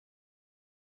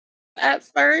At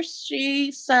first,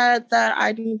 she said that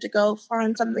I need to go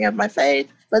find something of my faith,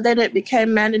 but then it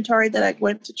became mandatory that I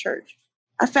went to church.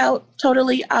 I felt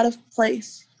totally out of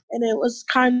place, and it was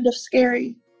kind of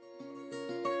scary.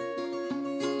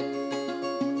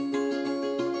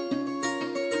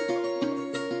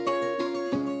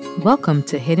 Welcome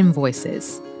to Hidden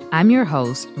Voices. I'm your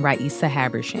host, Raisa.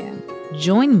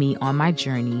 Join me on my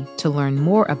journey to learn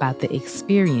more about the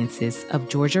experiences of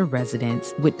Georgia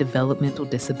residents with developmental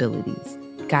disabilities,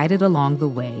 guided along the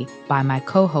way by my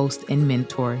co-host and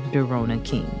mentor, Derona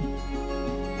King.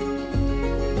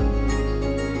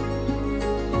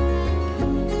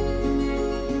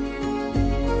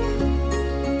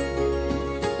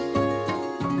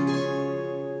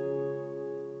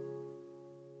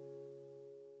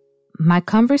 My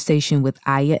conversation with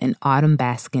Aya and Autumn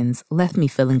Baskins left me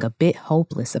feeling a bit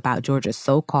hopeless about Georgia's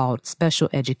so-called special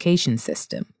education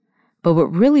system. But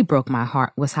what really broke my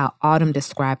heart was how Autumn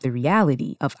described the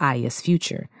reality of Aya's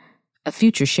future, a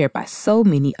future shared by so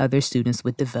many other students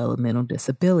with developmental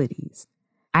disabilities.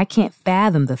 I can't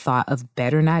fathom the thought of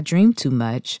better not dream too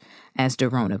much, as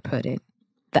Derona put it.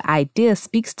 The idea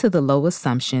speaks to the low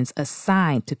assumptions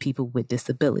assigned to people with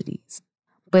disabilities.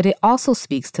 But it also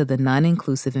speaks to the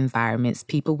non-inclusive environments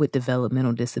people with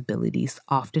developmental disabilities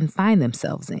often find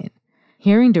themselves in.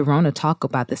 Hearing Derona talk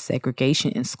about the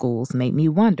segregation in schools made me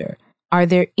wonder, are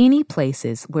there any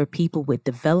places where people with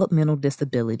developmental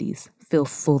disabilities feel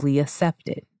fully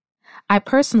accepted? I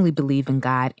personally believe in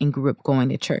God and grew up going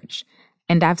to church,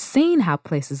 and I've seen how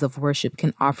places of worship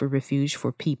can offer refuge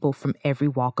for people from every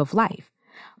walk of life.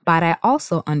 But I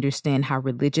also understand how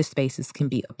religious spaces can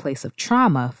be a place of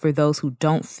trauma for those who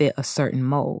don't fit a certain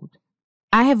mold.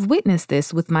 I have witnessed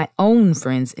this with my own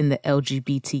friends in the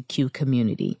LGBTQ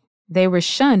community. They were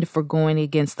shunned for going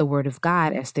against the word of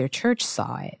God as their church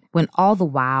saw it, when all the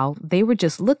while they were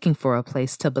just looking for a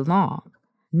place to belong.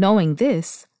 Knowing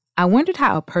this, I wondered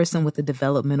how a person with a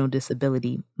developmental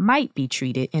disability might be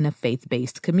treated in a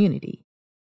faith-based community.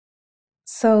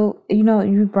 So,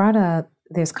 you brought up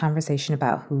there's conversation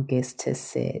about who gets to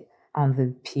sit on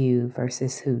the pew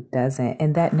versus who doesn't.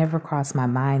 And that never crossed my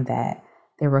mind that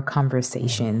there were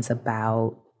conversations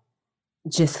about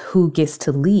just who gets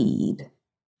to lead.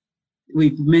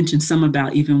 We've mentioned some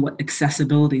about even what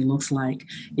accessibility looks like.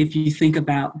 If you think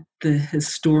about the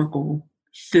historical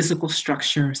physical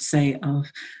structure, say, of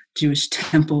Jewish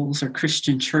temples or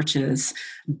Christian churches,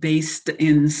 based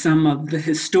in some of the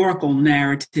historical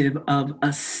narrative of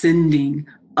ascending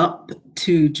up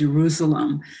to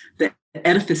Jerusalem, the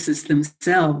edifices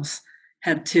themselves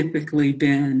have typically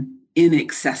been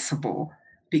inaccessible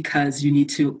because you need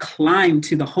to climb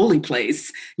to the holy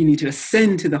place. You need to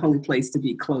ascend to the holy place to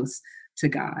be close to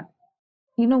God.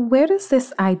 Where does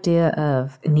this idea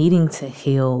of needing to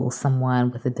heal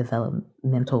someone with a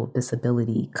developmental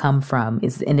disability come from?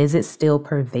 Is it still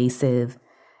pervasive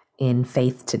in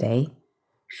faith today?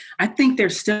 I think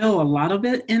there's still a lot of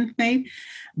it in faith,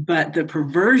 but the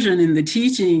perversion in the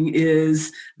teaching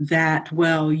is that,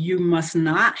 well, you must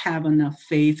not have enough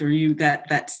faith, or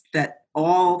that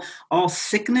all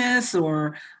sickness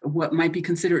or what might be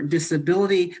considered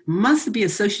disability must be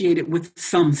associated with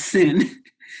some sin.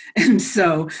 And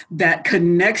so that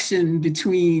connection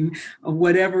between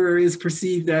whatever is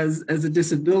perceived as a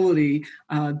disability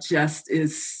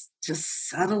is just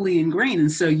subtly ingrained.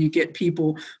 And so you get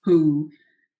people who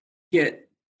get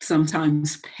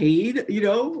sometimes paid,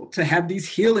 to have these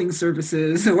healing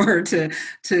services, or to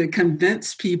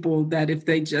convince people that if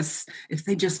they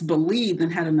just believed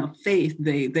and had enough faith,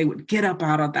 they would get up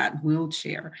out of that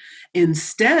wheelchair,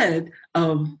 instead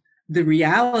of the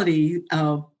reality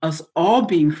of us all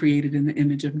being created in the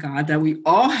image of God, that we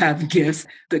all have gifts,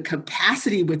 the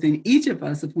capacity within each of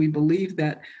us, if we believe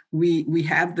that we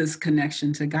have this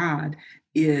connection to God,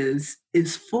 is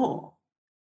full.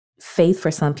 Faith for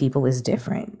some people is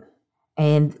different.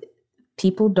 And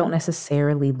people don't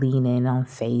necessarily lean in on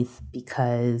faith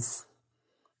because,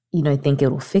 they think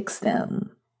it'll fix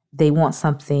them. They want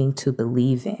something to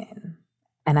believe in.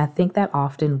 And I think that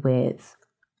often with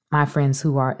my friends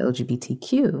who are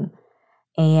LGBTQ,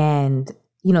 and,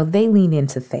 they lean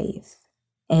into faith.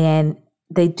 And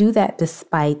they do that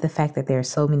despite the fact that there are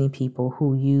so many people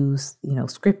who use,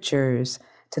 scriptures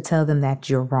to tell them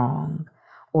that you're wrong,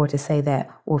 or to say that,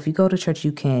 well, if you go to church,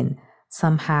 you can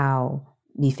somehow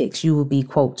be fixed. You will be,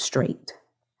 quote, straight.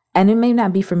 And it may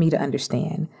not be for me to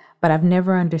understand, but I've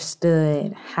never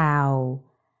understood how,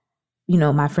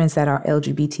 my friends that are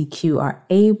LGBTQ are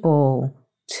able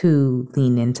to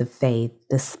lean into faith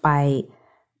despite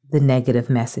the negative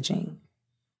messaging.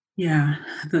 Yeah,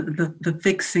 the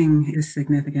fixing is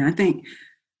significant. I think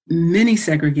many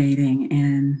segregating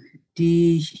and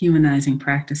dehumanizing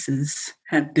practices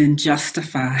have been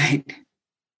justified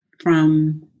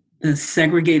from the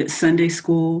segregated Sunday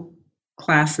school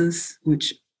classes,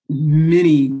 which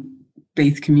many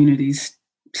faith communities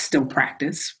still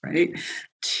practice, right?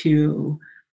 To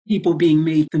people being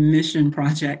made the mission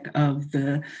project of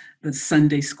the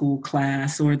Sunday school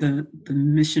class or the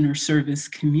mission or service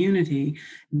community.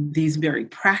 These very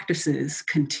practices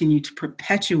continue to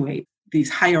perpetuate these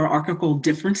hierarchical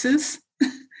differences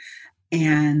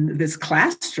and this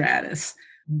class stratus.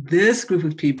 This group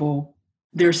of people,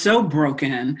 they're so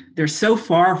broken, they're so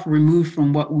far removed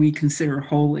from what we consider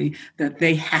holy that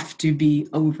they have to be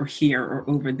over here or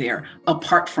over there,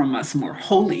 apart from us more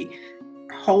holy,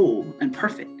 whole, and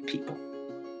perfect people.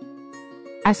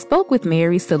 I spoke with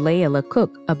Mary Salayla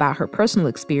Cook about her personal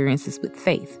experiences with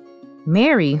faith.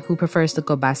 Mary, who prefers to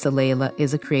go by Salayla,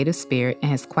 is a creative spirit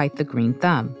and has quite the green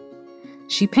thumb.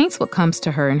 She paints what comes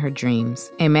to her in her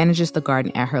dreams and manages the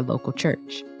garden at her local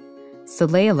church.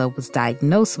 Salayla was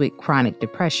diagnosed with chronic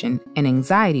depression and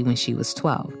anxiety when she was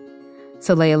 12.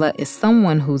 Salayla is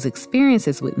someone whose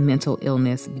experiences with mental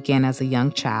illness began as a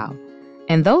young child,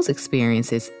 and those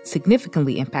experiences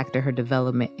significantly impacted her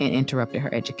development and interrupted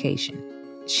her education.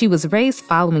 She was raised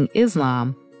following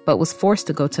Islam, but was forced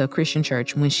to go to a Christian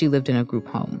church when she lived in a group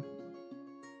home.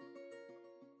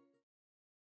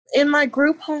 In my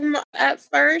group home, at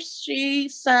first, she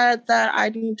said that I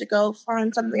need to go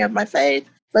find something of my faith,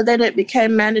 but then it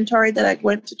became mandatory that I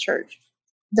went to church.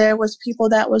 There was people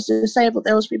that was disabled.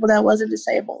 There was people that wasn't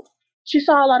disabled. She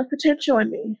saw a lot of potential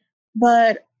in me,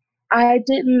 but I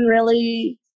didn't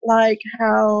really like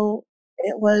how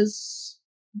it was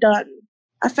done.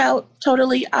 I felt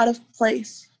totally out of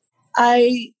place.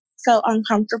 I felt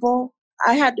uncomfortable.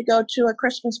 I had to go to a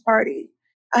Christmas party.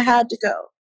 I had to go.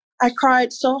 I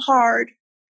cried so hard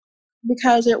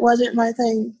because it wasn't my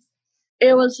thing.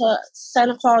 It was a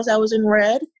Santa Claus that was in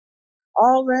red,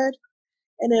 all red,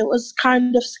 and it was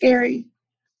kind of scary.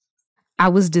 I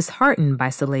was disheartened by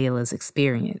Salayla's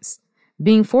experience.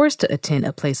 Being forced to attend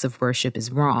a place of worship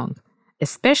is wrong,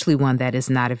 especially one that is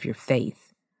not of your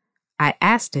faith. I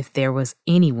asked if there was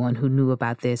anyone who knew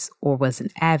about this or was an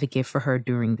advocate for her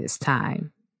during this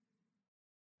time.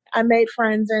 I made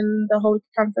friends in the Holy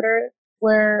Comforter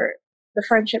where the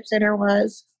Friendship Center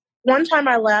was. One time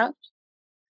I left,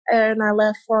 and I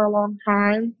left for a long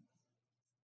time,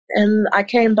 and I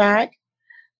came back.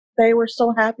 They were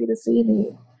so happy to see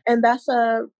me. And that's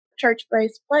a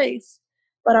church-based place,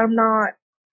 but I'm not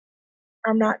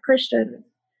Christian.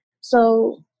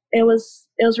 So it was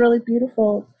really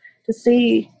beautiful to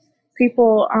see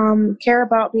people care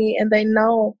about me, and they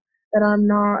know that I'm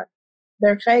not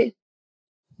their faith.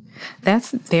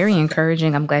 That's very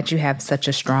encouraging. I'm glad you have such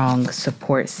a strong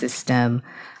support system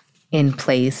in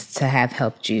place to have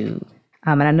helped you.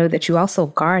 And I know that you also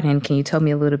garden. Can you tell me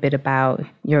a little bit about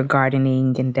your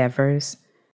gardening endeavors?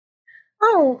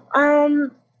 Oh,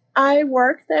 I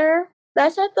work there.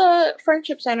 That's at the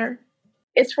Friendship Center.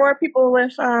 It's for people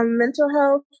with mental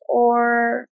health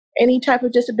or any type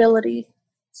of disability.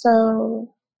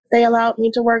 So they allowed me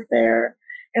to work there,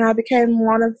 and I became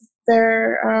one of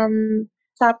their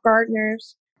top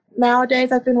gardeners.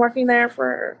 Nowadays, I've been working there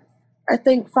for I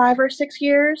think 5 or 6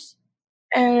 years,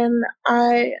 and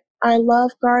I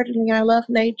love gardening. I love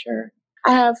nature.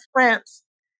 I have plants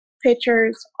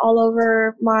pictures all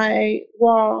over my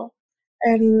wall,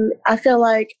 and I feel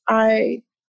like I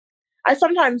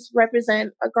sometimes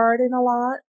represent a garden a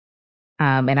lot.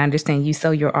 And I understand you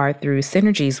sell your art through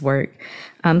Synergy's work.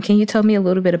 Can you tell me a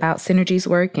little bit about Synergy's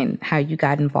work and how you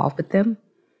got involved with them?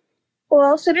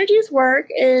 Well, Synergy's work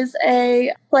is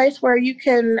a place where you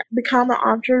can become an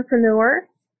entrepreneur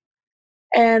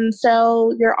and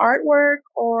sell your artwork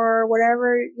or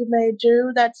whatever you may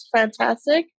do. That's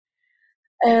fantastic.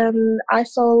 And I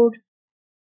sold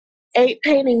 8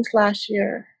 paintings last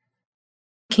year.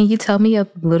 Can you tell me a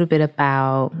little bit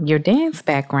about your dance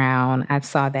background? I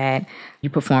saw that you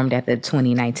performed at the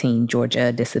 2019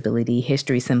 Georgia Disability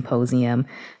History Symposium.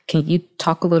 Can you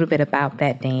talk a little bit about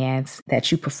that dance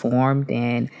that you performed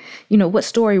and, what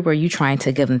story were you trying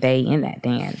to convey in that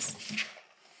dance?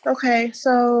 Okay,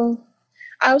 so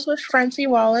I was with Francie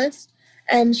Wallace,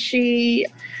 and she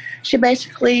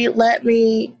basically let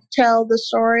me tell the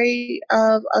story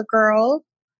of a girl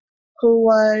who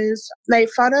was made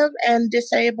fun of and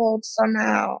disabled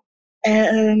somehow.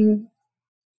 And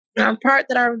the part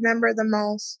that I remember the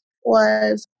most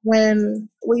was when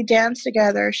we danced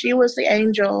together. She was the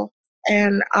angel,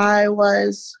 and I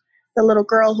was the little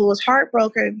girl who was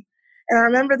heartbroken. And I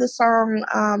remember the song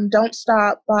Don't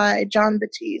Stop by John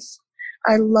Batiste.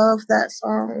 I love that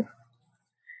song.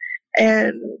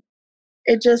 And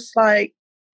it just like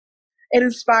it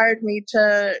inspired me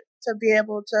to be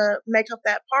able to make up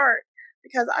that part,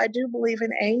 because I do believe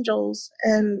in angels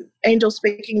and angels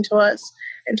speaking to us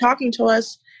and talking to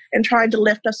us and trying to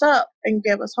lift us up and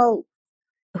give us hope.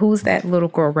 Who's that little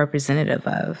girl representative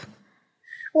of?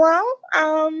 Well,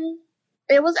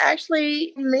 it was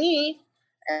actually me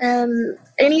and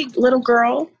any little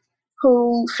girl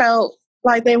who felt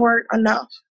like they weren't enough.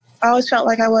 I always felt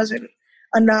like I wasn't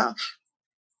enough.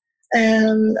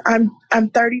 And I'm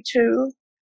 32,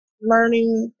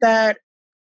 learning that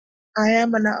I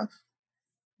am enough,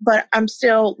 but I'm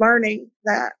still learning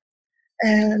that.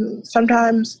 And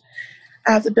sometimes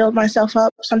I have to build myself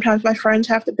up. Sometimes my friends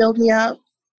have to build me up,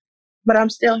 but I'm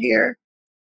still here.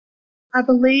 I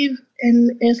believe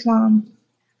in Islam.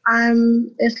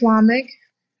 I'm Islamic.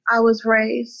 I was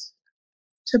raised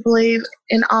to believe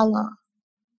in Allah.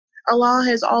 Allah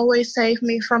has always saved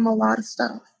me from a lot of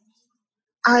stuff.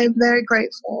 I'm very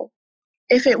grateful.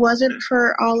 If it wasn't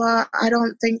for Allah, I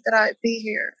don't think that I'd be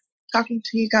here talking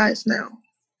to you guys now.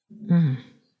 Mm.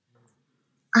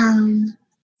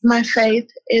 My faith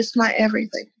is my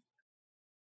everything.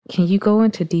 Can you go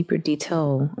into deeper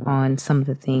detail on some of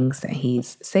the things that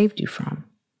he's saved you from?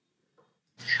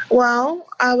 Well,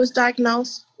 I was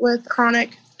diagnosed with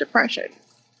chronic depression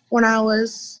when I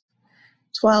was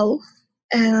 12,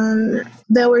 and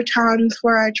there were times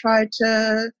where I tried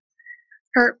to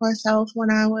hurt myself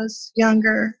when I was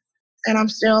younger, and I'm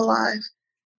still alive.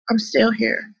 I'm still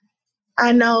here.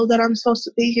 I know that I'm supposed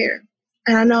to be here,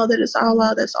 and I know that it's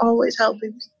Allah that's always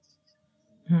helping me.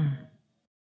 Hmm.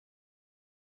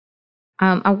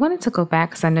 I wanted to go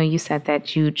back because I know you said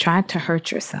that you tried to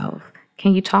hurt yourself.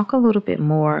 Can you talk a little bit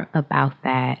more about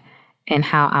that and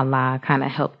how Allah kind of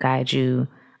helped guide you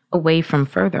away from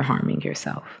further harming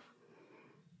yourself?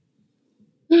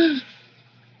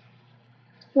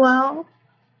 Well,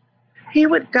 He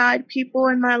would guide people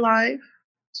in my life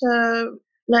to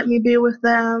let me be with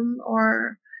them,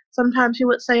 or sometimes He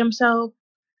would say Himself,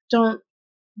 "Don't,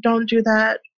 don't do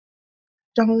that.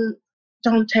 Don't,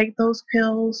 don't take those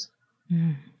pills."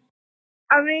 Mm.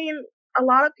 I mean, a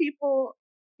lot of people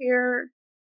hear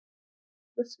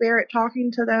the spirit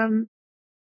talking to them.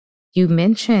 You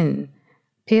mentioned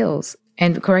pills,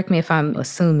 and correct me if I'm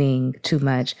assuming too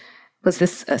much. Was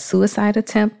this a suicide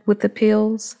attempt with the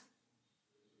pills?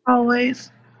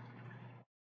 Always.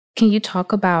 Can you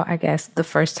talk about, I guess, the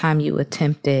first time you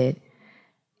attempted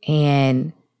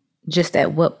and just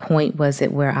at what point was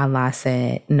it where Allah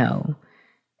said, no,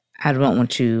 I don't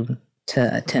want you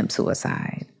to attempt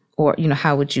suicide? Or,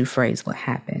 how would you phrase what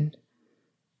happened?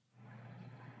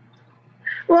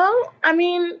 Well, I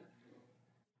mean,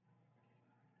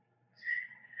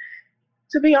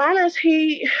 to be honest,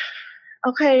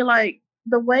 like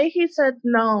the way he said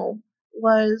no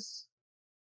was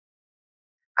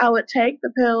I would take the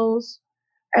pills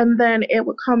and then it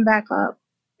would come back up.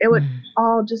 It would Mm.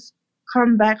 all just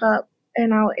come back up,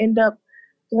 and I'll end up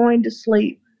going to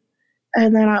sleep,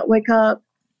 and then I'd wake up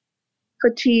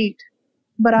fatigued,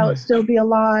 but I would Mm. still be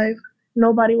alive.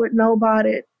 Nobody would know about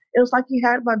it. It was like he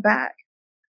had my back.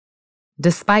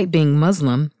 Despite being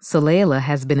Muslim, Soleila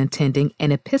has been attending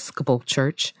an Episcopal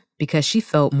church because she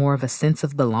felt more of a sense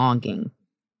of belonging.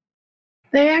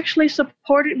 They actually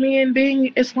supported me in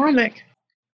being Islamic.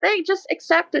 They just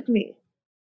accepted me,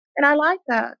 and I like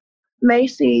that.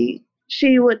 Macy,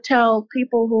 she would tell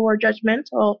people who were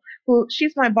judgmental, who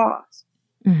she's my boss.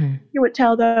 Mm-hmm. She would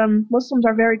tell them Muslims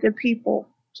are very good people,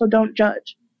 so don't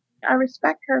judge. I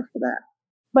respect her for that.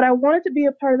 But I wanted to be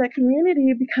a part of that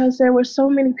community because there were so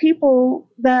many people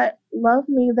that loved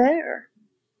me there,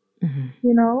 Mm-hmm.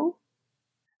 you know?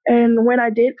 And when I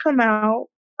did come out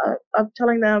of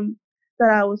telling them that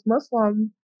I was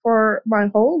Muslim for my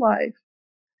whole life,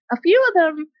 a few of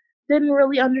them didn't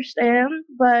really understand,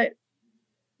 but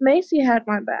Macy had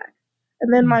my back.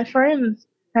 And then my friends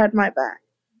had my back.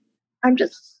 I'm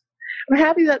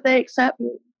happy that they accept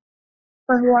me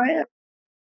for who I am.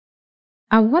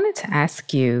 I wanted to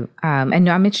ask you, I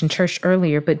know I mentioned church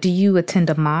earlier, but do you attend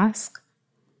a mosque?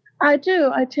 I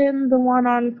do. I attend the one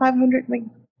on 500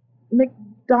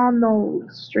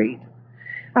 McDonald Street,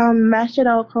 Masjid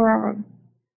Al Quran.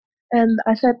 And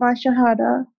I said my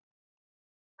Shahada.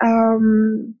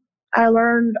 I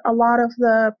learned a lot of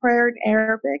the prayer in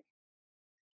Arabic.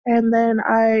 And then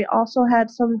I also had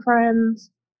some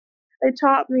friends. They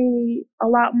taught me a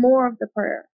lot more of the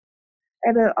prayer,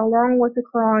 and along with the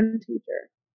Quran teacher.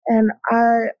 And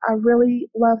I really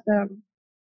love them.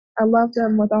 I love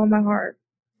them with all my heart.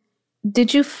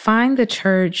 Did you find the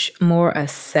church more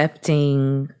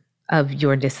accepting of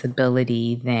your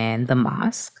disability than the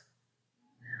mosque?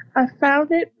 I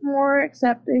found it more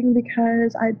accepting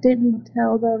because I didn't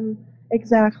tell them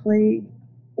exactly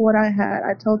what I had.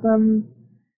 I told them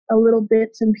a little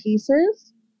bits and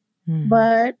pieces,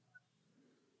 but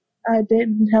I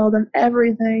didn't tell them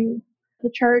everything. The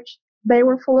church, they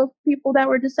were full of people that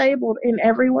were disabled in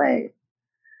every way.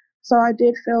 So I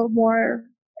did feel more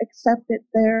accepted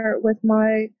there with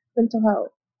my mental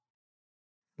health.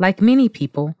 Like many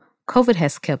people, COVID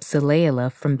has kept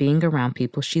Saleela from being around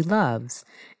people she loves,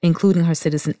 including her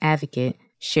citizen advocate,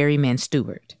 Sherry Mann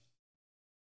Stewart.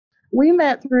 We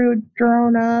met through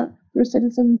Drona, through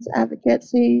Citizens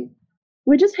Advocacy.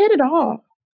 We just hit it off.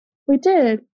 We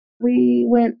did. We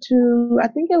went to, I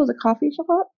think it was a coffee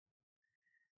shop,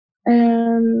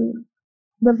 and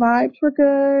the vibes were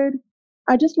good.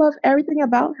 I just love everything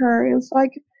about her. It was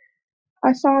like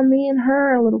I saw me and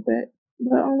her a little bit,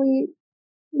 but only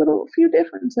little few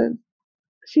differences.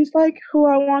 She's like who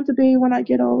I want to be when I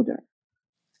get older.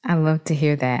 I love to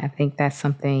hear that. I think that's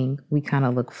something we kind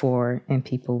of look for in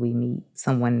people we meet,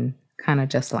 someone kind of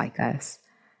just like us.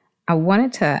 I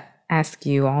wanted to ask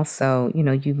you also,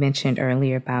 you mentioned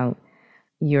earlier about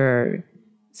your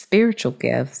spiritual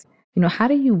gifts. How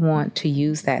do you want to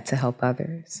use that to help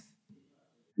others?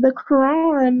 The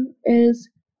Quran is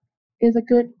a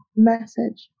good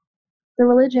message. The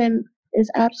religion is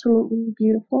absolutely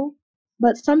beautiful,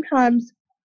 but sometimes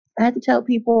I have to tell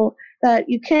people that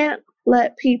you can't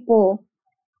let people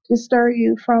disturb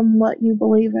you from what you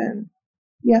believe in.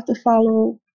 You have to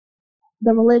follow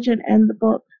the religion and the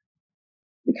book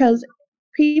because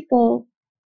people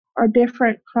are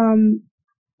different from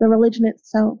the religion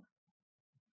itself.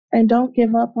 And don't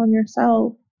give up on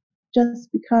yourself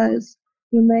just because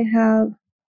you may have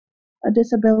a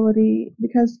disability,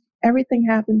 because everything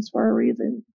happens for a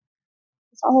reason.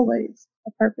 It's always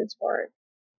a purpose for it.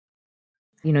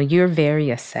 You're very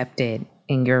accepted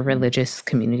in your religious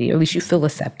community, or at least you feel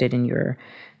accepted in your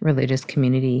religious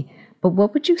community. But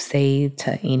what would you say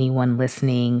to anyone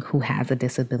listening who has a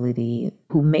disability,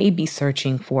 who may be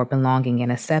searching for belonging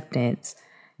and acceptance?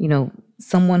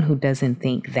 Someone who doesn't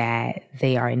think that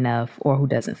they are enough or who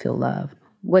doesn't feel loved.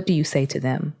 What do you say to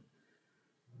them?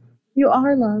 You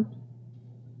are loved.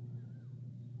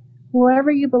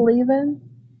 Whoever you believe in,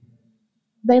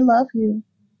 they love you.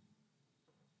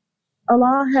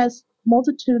 Allah has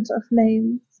multitudes of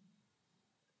names.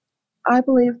 I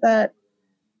believe that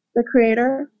the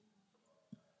Creator,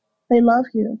 they love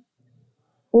you.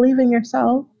 Believe in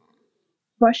yourself,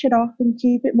 brush it off, and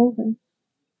keep it moving.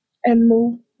 And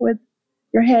move with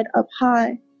your head up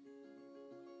high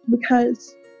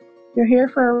because you're here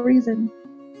for a reason.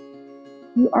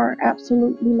 You are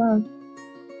absolutely loved.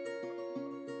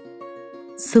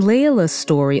 Saleela's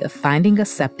story of finding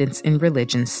acceptance in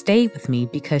religion stayed with me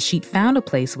because she'd found a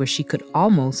place where she could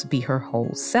almost be her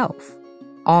whole self.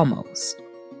 Almost.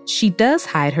 She does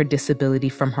hide her disability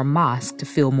from her mosque to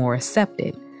feel more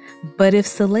accepted. But if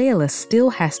Saleela still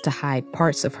has to hide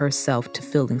parts of herself to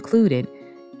feel included,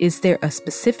 is there a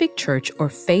specific church or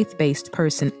faith-based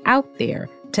person out there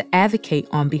to advocate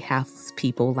on behalf of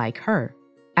people like her?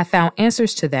 I found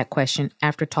answers to that question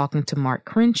after talking to Mark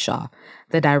Crenshaw,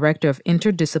 the director of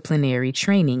interdisciplinary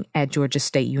training at Georgia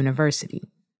State University.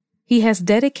 He has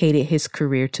dedicated his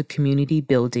career to community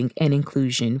building and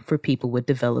inclusion for people with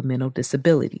developmental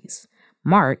disabilities.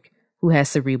 Mark, who has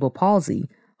cerebral palsy,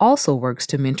 also works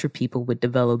to mentor people with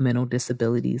developmental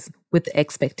disabilities with the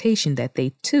expectation that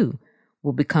they, too,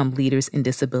 will become leaders in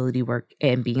disability work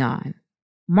and beyond.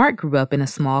 Mark grew up in a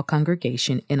small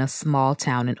congregation in a small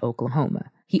town in Oklahoma.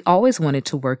 He always wanted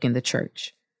to work in the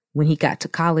church. When he got to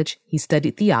college, he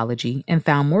studied theology and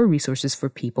found more resources for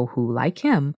people who, like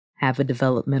him, have a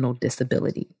developmental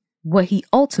disability. What he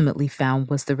ultimately found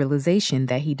was the realization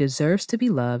that he deserves to be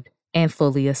loved and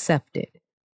fully accepted.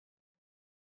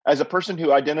 As a person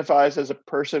who identifies as a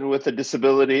person with a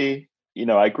disability,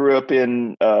 I grew up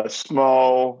in a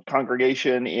small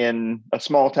congregation in a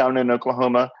small town in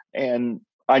Oklahoma, and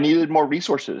I needed more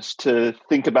resources to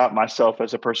think about myself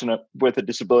as a person with a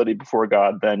disability before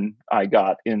God than I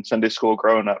got in Sunday school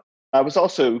growing up. I was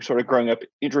also sort of growing up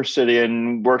interested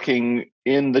in working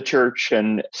in the church,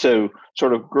 and so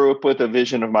sort of grew up with a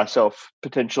vision of myself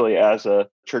potentially as a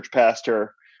church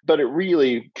pastor. But it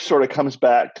really sort of comes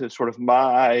back to sort of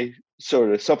my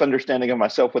sort of self-understanding of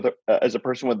myself as a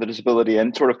person with a disability,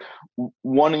 and sort of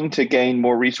wanting to gain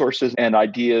more resources and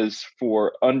ideas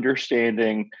for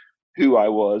understanding who I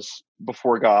was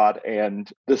before God. And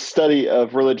the study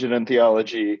of religion and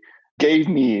theology gave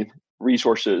me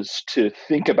resources to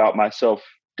think about myself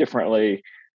differently,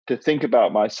 to think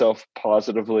about myself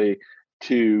positively,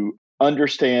 to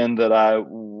understand that I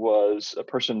was a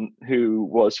person who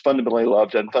was fundamentally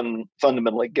loved and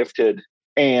fundamentally gifted.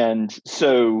 And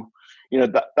so,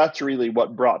 that's really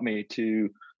what brought me to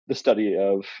the study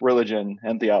of religion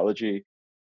and theology.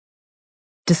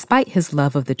 Despite his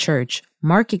love of the church,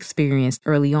 Mark experienced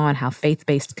early on how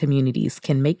faith-based communities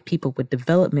can make people with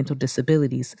developmental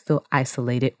disabilities feel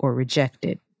isolated or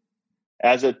rejected.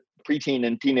 As a preteen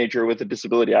and teenager with a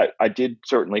disability, I did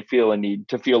certainly feel a need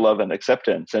to feel love and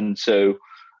acceptance. And so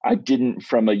I didn't,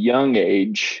 from a young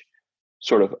age,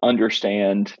 sort of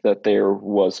understand that there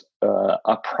was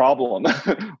a problem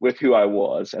with who I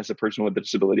was as a person with a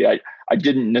disability. I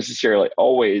didn't necessarily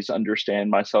always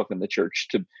understand myself in the church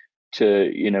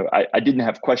I didn't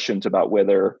have questions about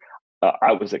whether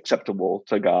I was acceptable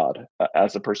to God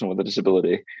as a person with a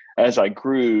disability. As I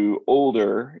grew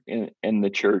older in the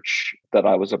church that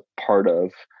I was a part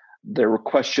of, there were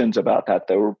questions about that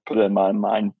were put in my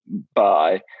mind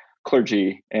by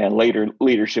clergy and later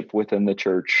leadership within the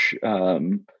church.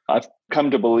 I've come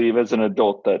to believe as an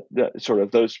adult that sort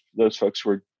of those folks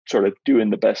were sort of doing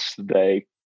the best they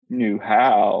knew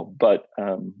how, but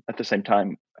at the same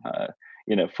time,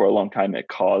 for a long time, it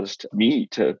caused me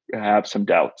to have some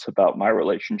doubts about my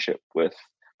relationship with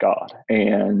God.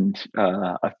 And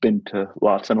I've been to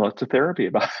lots and lots of therapy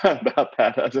about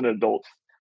that as an adult.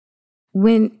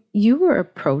 When you were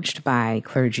approached by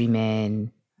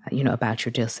clergymen, about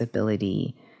your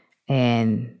disability,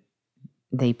 and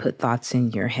they put thoughts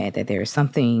in your head that there is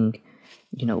something,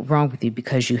 wrong with you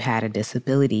because you had a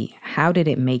disability, how did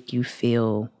it make you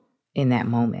feel in that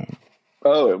moment?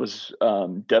 Oh, it was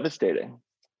devastating.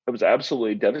 It was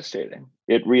absolutely devastating.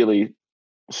 It really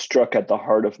struck at the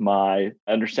heart of my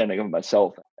understanding of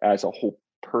myself as a whole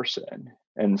person.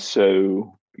 And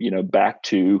so, back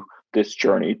to this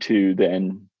journey to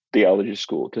then theology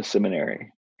school, to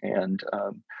seminary. And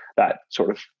that sort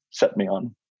of set me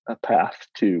on a path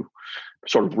to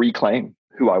sort of reclaim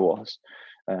who I was,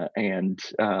 and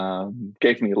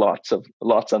gave me lots and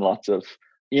lots of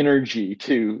energy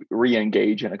to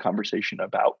re-engage in a conversation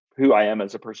about who I am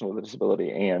as a person with a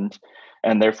disability,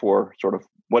 and therefore sort of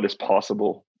what is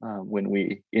possible when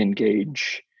we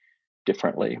engage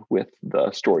differently with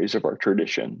the stories of our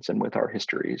traditions and with our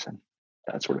histories and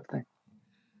that sort of thing.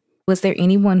 Was there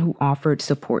anyone who offered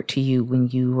support to you when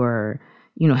you were,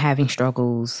 having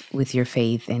struggles with your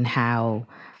faith, and how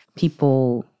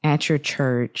people at your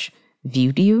church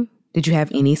viewed you? Did you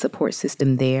have any support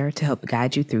system there to help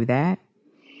guide you through that?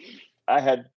 I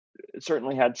had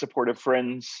certainly had supportive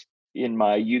friends in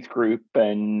my youth group,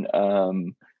 and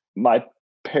my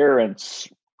parents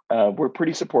were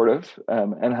pretty supportive,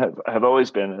 and have always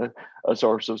been a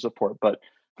source of support. But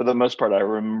for the most part, I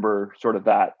remember sort of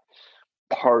that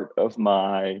part of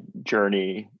my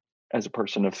journey as a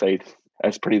person of faith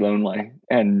as pretty lonely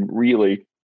and really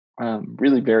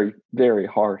very, very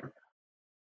hard.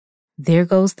 There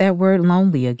goes that word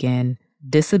lonely again.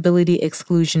 Disability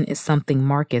exclusion is something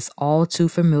Mark is all too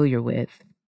familiar with.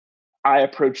 I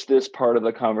approach this part of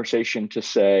the conversation to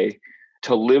say,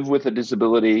 to live with a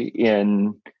disability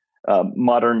in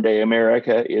modern day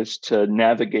America is to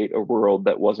navigate a world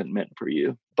that wasn't meant for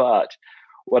you. But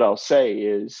what I'll say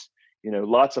is,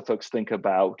 lots of folks think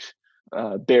about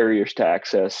barriers to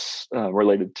access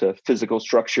related to physical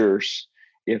structures.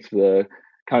 If the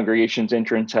congregation's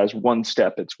entrance has one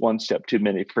step, it's one step too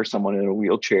many for someone in a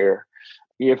wheelchair.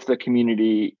 If the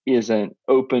community isn't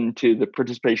open to the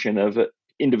participation of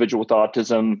individual with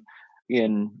autism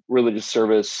in religious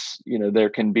service, there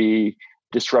can be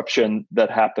disruption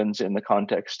that happens in the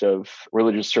context of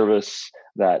religious service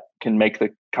that can make the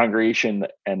congregation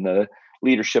and the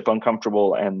leadership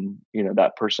uncomfortable, and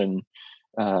that person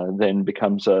then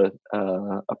becomes a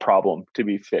problem to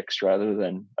be fixed rather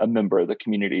than a member of the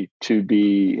community to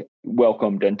be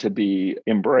welcomed and to be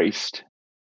embraced.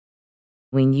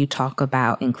 When you talk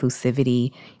about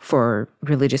inclusivity for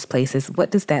religious places,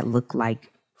 what does that look like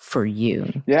for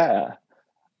you? Yeah,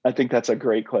 I think that's a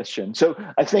great question. So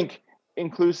I think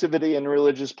inclusivity in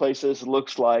religious places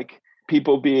looks like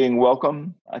people being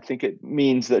welcome. I think it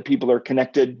means that people are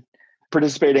connected,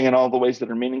 participating in all the ways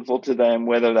that are meaningful to them,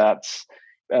 whether that's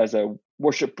as a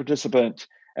worship participant,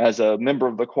 as a member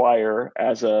of the choir,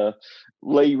 as a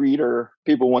lay reader.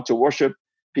 People want to worship,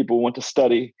 people want to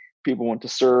study, people want to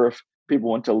serve, people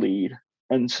want to lead.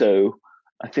 And so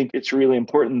I think it's really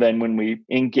important then when we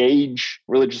engage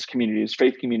religious communities,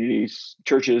 faith communities,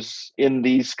 churches in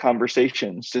these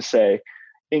conversations to say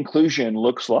inclusion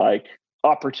looks like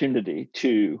opportunity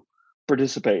to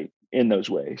participate in those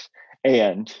ways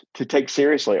and to take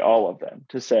seriously all of them.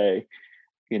 To say,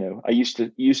 I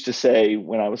used to say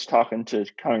when I was talking to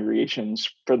congregations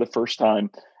for the first time,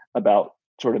 about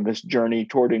sort of this journey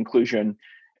toward inclusion.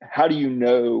 How do you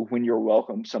know when you're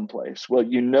welcome someplace? Well,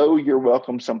 you know you're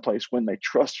welcome someplace when they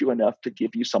trust you enough to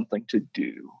give you something to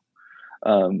do.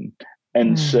 Um,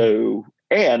 and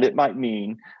it might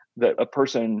mean that a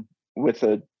person with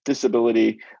a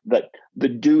disability, that the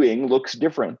doing looks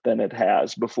different than it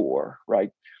has before,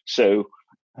 right? So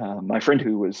my friend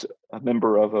who was a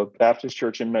member of a Baptist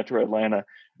church in Metro Atlanta,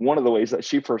 one of the ways that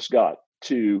she first got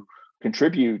to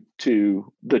contribute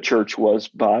to the church was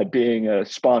by being a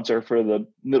sponsor for the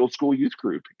middle school youth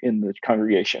group in the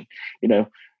congregation.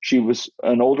 She was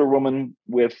an older woman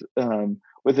with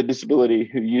a disability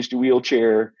who used a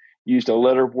wheelchair, used a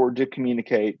letterboard to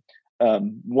communicate.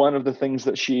 One of the things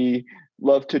that she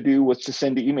loved to do was to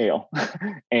send email.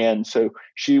 And so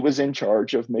she was in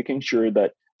charge of making sure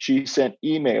that she sent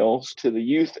emails to the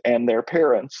youth and their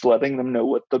parents, letting them know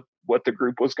what the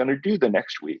group was going to do the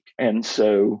next week. And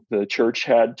so the church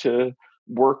had to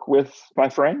work with my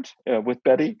friend, with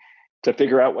Betty, to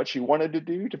figure out what she wanted to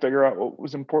do, to figure out what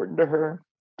was important to her,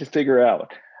 to figure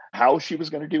out how she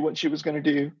was going to do what she was going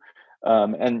to do.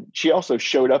 And she also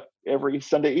showed up every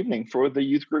Sunday evening for the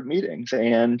youth group meetings.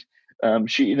 And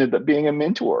she ended up being a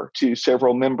mentor to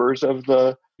several members of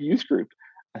the youth group.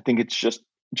 I think it's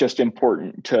just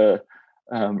important to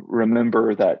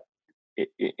remember that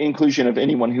inclusion of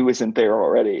anyone who isn't there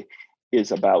already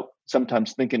is about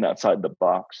sometimes thinking outside the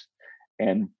box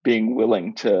and being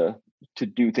willing to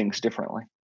do things differently.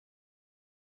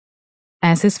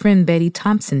 As his friend Betty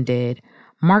Thompson did,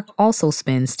 Mark also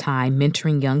spends time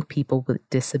mentoring young people with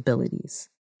disabilities.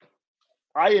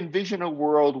 I envision a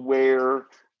world where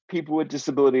people with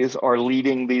disabilities are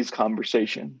leading these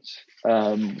conversations,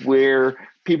 where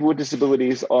people with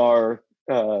disabilities are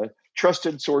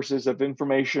trusted sources of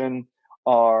information,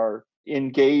 are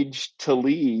engaged to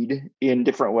lead in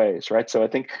different ways, right? So I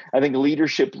think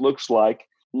leadership looks like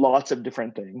lots of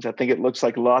different things. I think it looks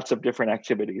like lots of different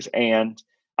activities. And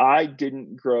I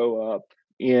didn't grow up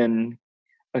in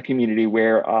a community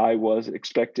where I was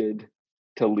expected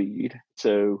to lead.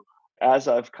 So as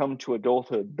I've come to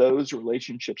adulthood, those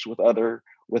relationships with other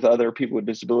people with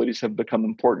disabilities have become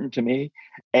important to me.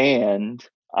 And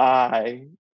I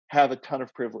have a ton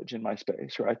of privilege in my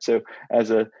space, right? So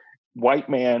as a white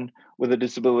man with a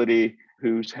disability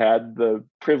who's had the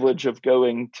privilege of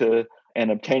going to and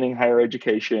obtaining higher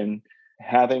education,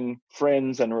 having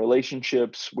friends and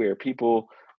relationships where people,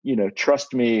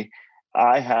 trust me,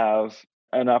 I have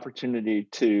an opportunity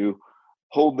to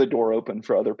hold the door open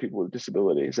for other people with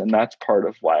disabilities. And that's part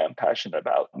of why I'm passionate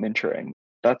about mentoring.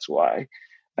 That's why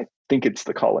I think it's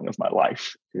the calling of my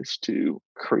life, is to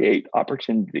create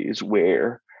opportunities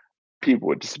where people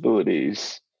with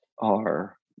disabilities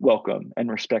are welcome and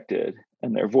respected,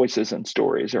 and their voices and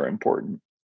stories are important,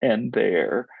 and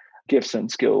their gifts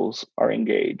and skills are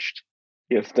engaged.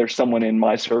 If there's someone in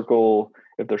my circle,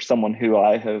 if there's someone who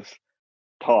I have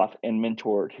taught and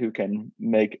mentored who can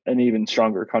make an even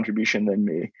stronger contribution than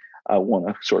me, I want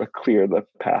to sort of clear the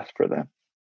path for them.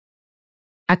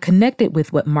 I connected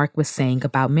with what Mark was saying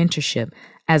about mentorship,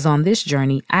 as on this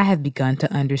journey, I have begun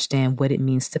to understand what it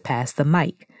means to pass the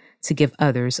mic, to give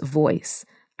others a voice.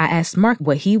 I asked Mark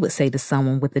what he would say to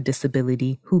someone with a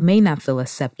disability who may not feel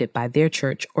accepted by their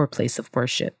church or place of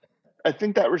worship. I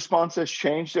think that response has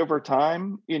changed over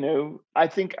time. I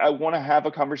think I want to have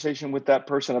a conversation with that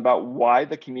person about why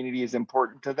the community is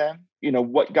important to them.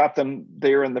 What got them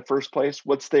there in the first place?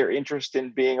 What's their interest in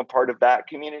being a part of that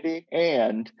community?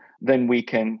 And then we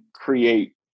can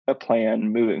create a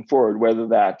plan moving forward, whether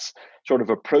that's sort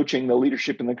of approaching the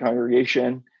leadership in the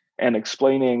congregation and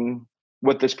explaining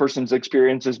what this person's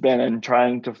experience has been and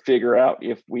trying to figure out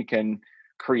if we can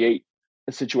create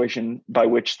a situation by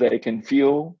which they can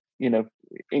feel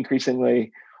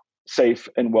increasingly safe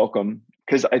and welcome.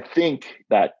 Because I think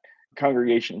that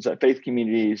congregations, that faith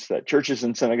communities, that churches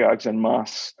and synagogues and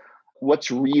mosques,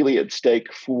 what's really at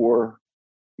stake for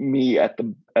me at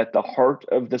the heart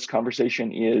of this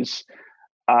conversation is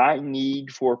I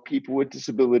need for people with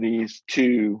disabilities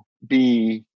to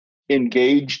be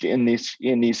engaged in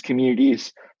these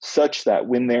communities such that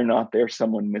when they're not there,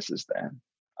 someone misses them.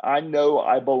 I know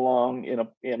I belong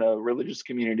in a religious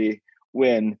community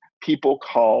when people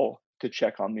call to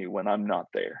check on me when I'm not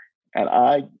there. And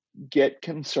I get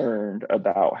concerned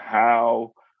about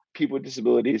how people with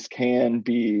disabilities can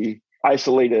be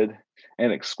isolated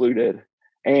and excluded,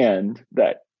 and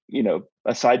that,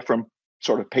 aside from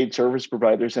sort of paid service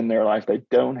providers in their life, they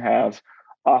don't have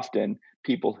often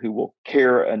people who will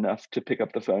care enough to pick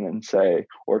up the phone and say,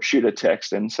 or shoot a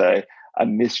text and say, I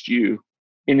missed you.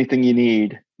 Anything you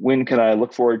need? When can I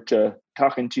look forward to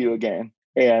talking to you again?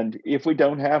 And if we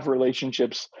don't have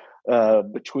relationships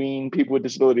between people with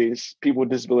disabilities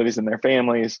and their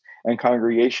families, and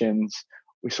congregations.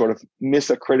 We sort of miss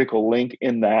a critical link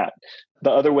in that. The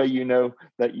other way you know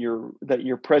that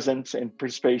your presence and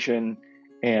participation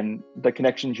and the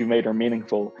connections you made are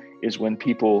meaningful is when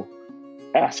people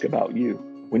ask about you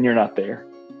when you're not there.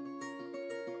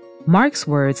 Mark's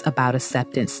words about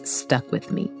acceptance stuck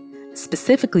with me,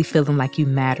 specifically feeling like you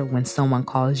matter when someone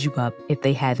calls you up if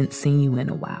they haven't seen you in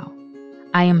a while.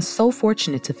 I am so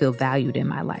fortunate to feel valued in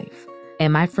my life,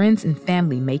 and my friends and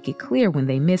family make it clear when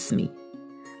they miss me.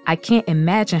 I can't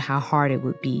imagine how hard it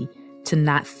would be to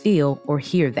not feel or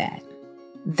hear that.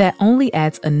 That only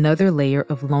adds another layer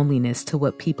of loneliness to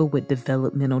what people with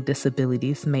developmental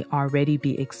disabilities may already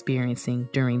be experiencing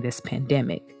during this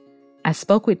pandemic. I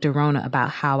spoke with Dorona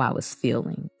about how I was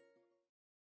feeling.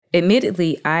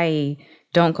 Admittedly, I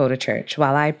don't go to church.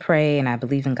 While I pray and I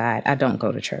believe in God, I don't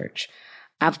go to church.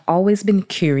 I've always been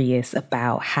curious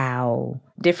about how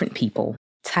different people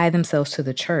tie themselves to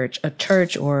the church, a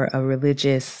church or a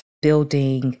religious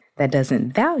building that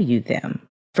doesn't value them.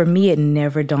 For me, it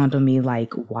never dawned on me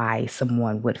like why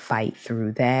someone would fight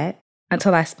through that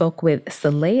until I spoke with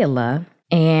Salayla.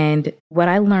 And what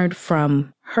I learned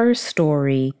from her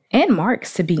story, and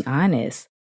Mark's, to be honest,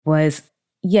 was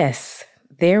yes,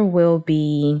 there will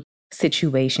be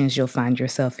situations you'll find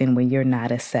yourself in when you're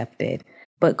not accepted,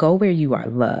 but go where you are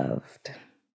loved.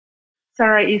 So,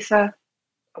 Raisa,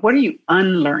 what are you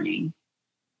unlearning?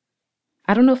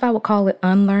 I don't know if I would call it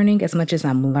unlearning as much as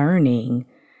I'm learning,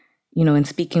 in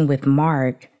speaking with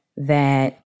Mark,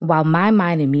 that while my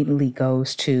mind immediately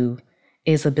goes to,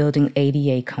 is a building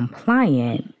ADA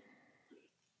compliant,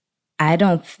 I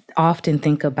don't often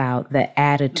think about the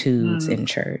attitudes in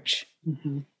church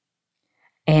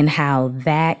and how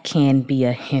that can be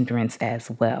a hindrance as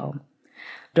well.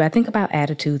 Do I think about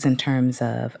attitudes in terms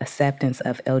of acceptance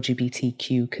of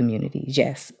LGBTQ communities?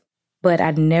 Yes. But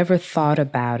I never thought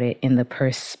about it in the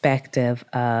perspective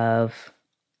of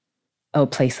a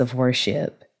place of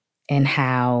worship and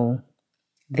how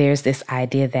there's this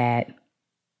idea that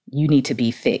you need to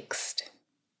be fixed.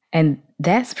 And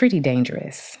that's pretty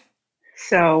dangerous.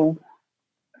 So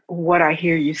what I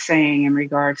hear you saying in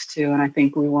regards to, and I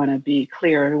think we want to be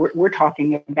clear, we're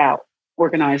talking about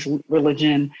organized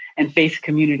religion and faith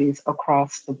communities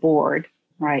across the board,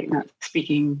 right? Not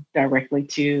speaking directly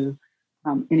to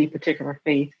any particular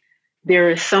faith. There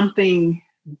is something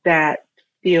that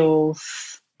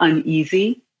feels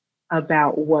uneasy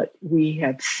about what we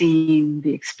have seen,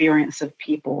 the experience of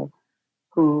people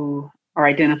who are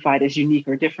identified as unique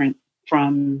or different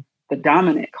from the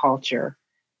dominant culture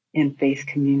in faith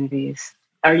communities.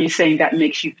 Are you saying that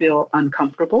makes you feel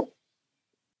uncomfortable?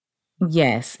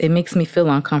 Yes, it makes me feel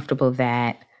uncomfortable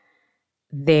that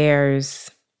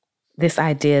there's this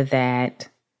idea that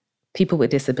people with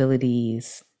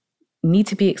disabilities need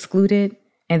to be excluded.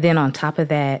 And then on top of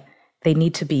that, they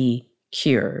need to be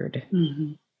cured.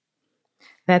 Mm-hmm.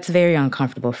 That's very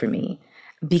uncomfortable for me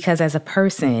because as a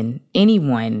person,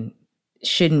 anyone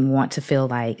shouldn't want to feel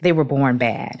like they were born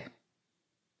bad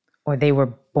or they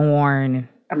were born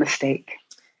a mistake.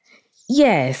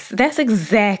 Yes, that's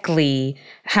exactly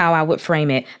how I would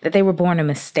frame it, that they were born a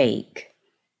mistake.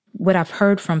 What I've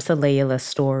heard from Salayla's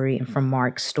story and from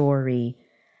Mark's story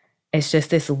is just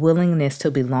this willingness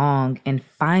to belong and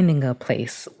finding a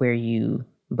place where you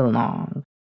belong.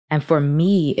 And for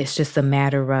me, it's just a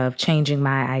matter of changing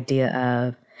my idea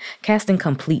of casting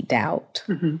complete doubt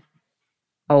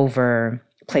over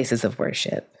places of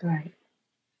worship. Right.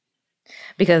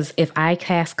 Because if I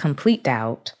cast complete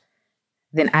doubt,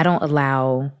 then I don't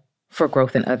allow for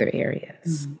growth in other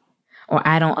areas. Or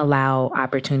I don't allow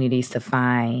opportunities to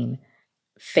find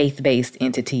faith-based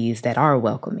entities that are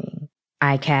welcoming.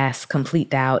 I cast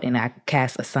complete doubt and I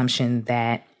cast assumption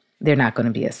that they're not going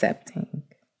to be accepting.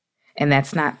 And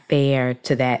that's not fair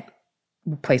to that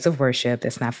place of worship.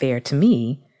 That's not fair to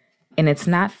me. And it's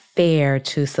not fair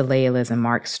to Salayla's and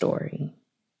Mark's story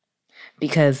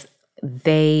because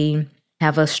they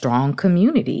have a strong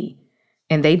community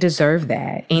and they deserve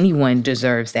that. Anyone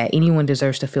deserves that. Anyone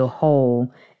deserves to feel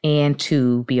whole and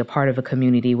to be a part of a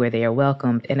community where they are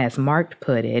welcomed. And as Mark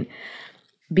put it,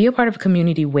 be a part of a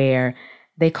community where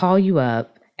they call you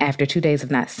up after 2 days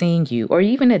of not seeing you, or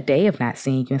even a day of not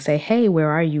seeing you and say, hey, where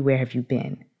are you? Where have you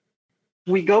been?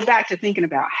 We go back to thinking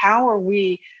about how are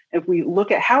we, if we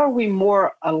look at how are we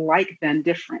more alike than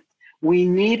different? We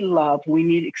need love, we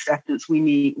need acceptance, we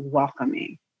need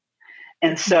welcoming.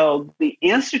 And so the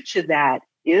answer to that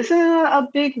isn't a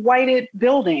big whited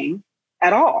building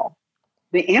at all.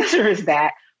 The answer is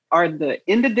that are the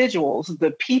individuals,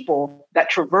 the people that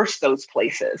traverse those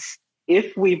places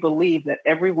if we believe that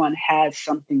everyone has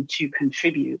something to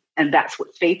contribute, and that's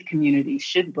what faith communities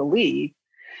should believe,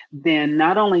 then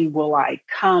not only will I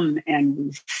come and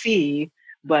receive,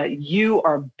 but you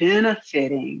are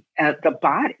benefiting, the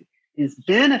body is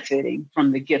benefiting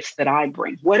from the gifts that I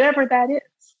bring, whatever that is.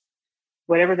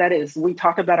 Whatever that is. We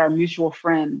talk about our mutual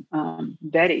friend,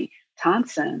 Betty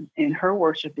Thompson, in her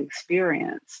worship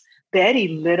experience. Betty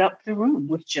lit up the room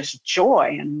with just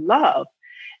joy and love.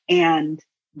 And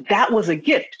that was a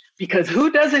gift, because who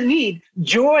doesn't need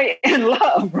joy and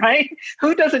love, right?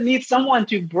 Who doesn't need someone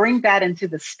to bring that into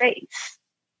the space?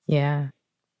 Yeah.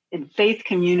 In faith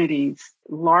communities,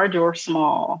 large or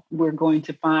small, we're going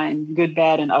to find good,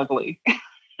 bad, and ugly,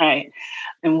 right?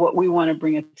 And what we want to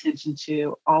bring attention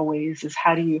to always is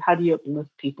how do you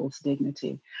uplift people's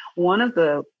dignity? One of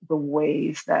the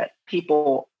ways that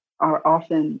people are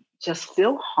often just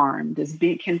feel harmed is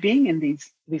being in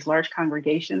these large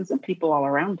congregations and people all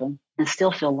around them and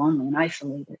still feel lonely and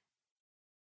isolated.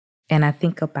 And I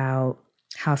think about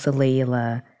how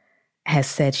Salayla has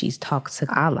said she's talked to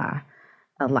Allah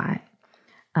a lot,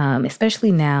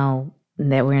 especially now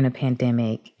that we're in a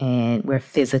pandemic and we're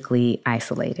physically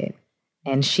isolated.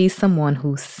 And she's someone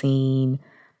who's seen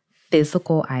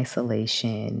physical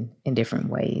isolation in different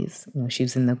ways. You know, she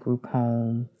was in the group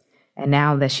home. And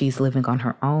now that she's living on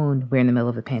her own, we're in the middle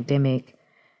of a pandemic.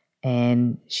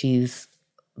 And she's,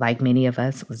 like many of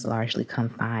us, was largely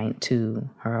confined to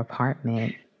her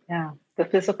apartment. Yeah, the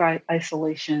physical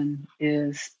isolation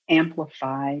is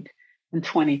amplified in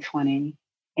 2020.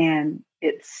 And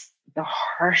it's the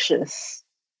harshest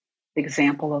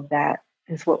example of that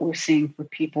is what we're seeing for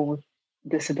people with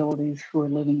disabilities who are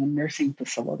living in nursing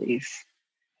facilities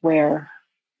where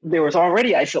there was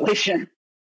already isolation.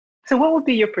 So what would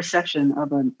be your perception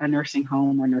of a nursing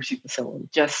home or nursing facility?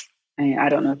 I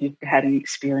don't know if you've had any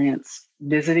experience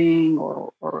visiting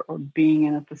or being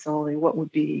in a facility. What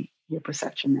would be your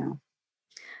perception now?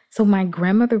 So my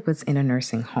grandmother was in a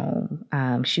nursing home.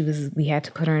 We had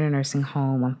to put her in a nursing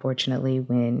home, unfortunately,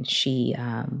 when she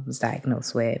was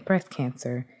diagnosed with breast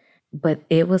cancer. But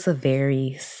it was a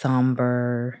very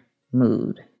somber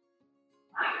mood.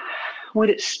 Would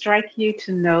it strike you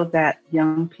to know that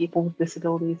young people with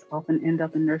disabilities often end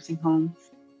up in nursing homes?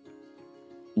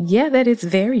 Yeah, that is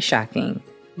very shocking.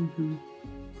 Mm-hmm.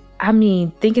 I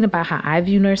mean, thinking about how I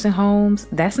view nursing homes,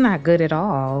 that's not good at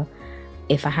all.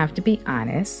 If I have to be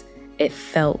honest, it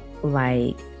felt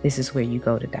like this is where you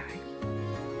go to die.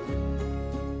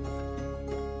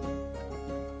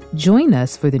 Join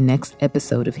us for the next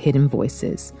episode of Hidden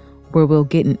Voices, where we'll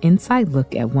get an inside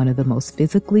look at one of the most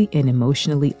physically and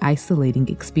emotionally isolating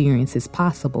experiences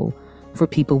possible for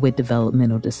people with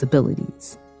developmental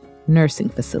disabilities: nursing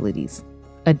facilities,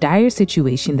 a dire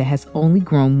situation that has only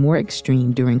grown more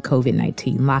extreme during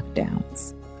COVID-19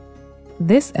 lockdowns.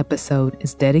 This episode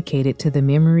is dedicated to the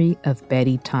memory of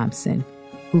Betty Thompson,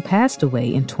 who passed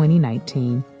away in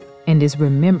 2019 and is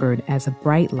remembered as a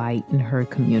bright light in her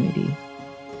community.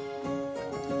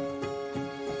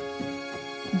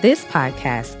 This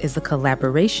podcast is a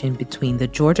collaboration between the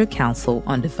Georgia Council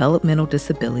on Developmental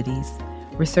Disabilities,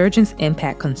 Resurgence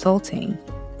Impact Consulting,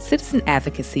 Citizen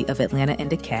Advocacy of Atlanta and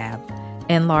DeKalb,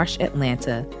 and L'Arche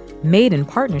Atlanta, made in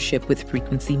partnership with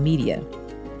Frequency Media.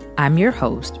 I'm your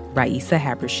host, Raisa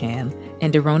Habersham,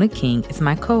 and Derona King is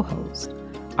my co-host.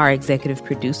 Our executive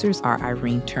producers are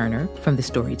Irene Turner from the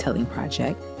Storytelling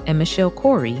Project and Michelle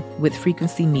Corey with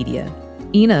Frequency Media.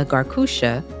 Ina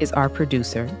Garkusha is our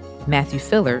producer. Matthew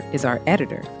Filler is our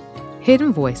editor.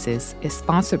 Hidden Voices is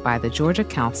sponsored by the Georgia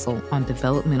Council on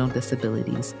Developmental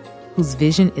Disabilities, whose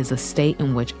vision is a state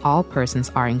in which all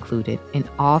persons are included in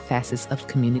all facets of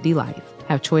community life,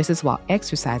 have choices while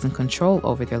exercising control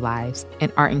over their lives,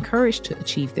 and are encouraged to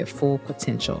achieve their full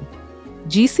potential.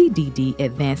 GCDD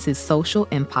advances social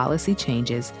and policy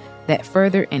changes that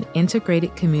further an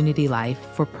integrated community life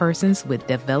for persons with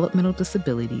developmental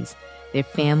disabilities, their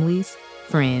families,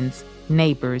 friends,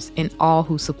 neighbors, and all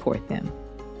who support them.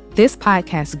 This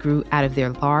podcast grew out of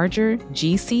their larger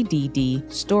GCDD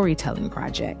storytelling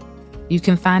project. You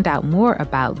can find out more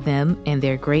about them and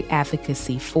their great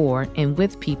advocacy for and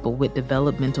with people with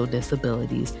developmental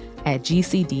disabilities at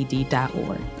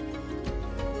gcdd.org.